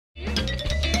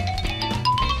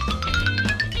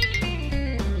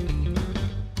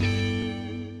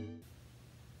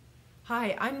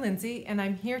Hi, I'm Lindsay, and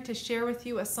I'm here to share with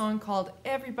you a song called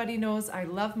Everybody Knows I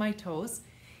Love My Toes.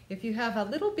 If you have a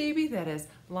little baby that is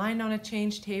lying on a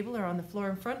change table or on the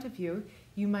floor in front of you,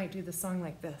 you might do the song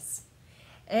like this.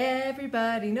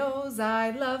 Everybody knows I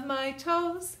love my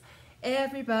toes.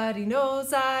 Everybody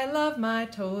knows I love my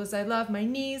toes. I love my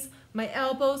knees, my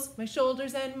elbows, my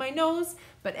shoulders, and my nose.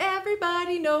 But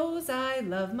everybody knows I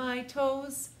love my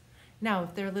toes. Now,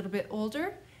 if they're a little bit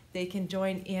older, they can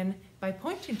join in by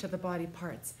pointing to the body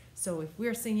parts. So if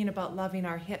we're singing about loving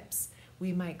our hips,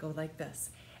 we might go like this.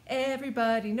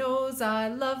 Everybody knows I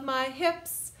love my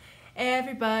hips.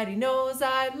 Everybody knows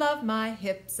I love my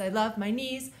hips. I love my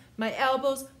knees, my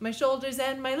elbows, my shoulders,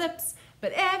 and my lips.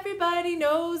 But everybody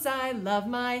knows I love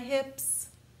my hips.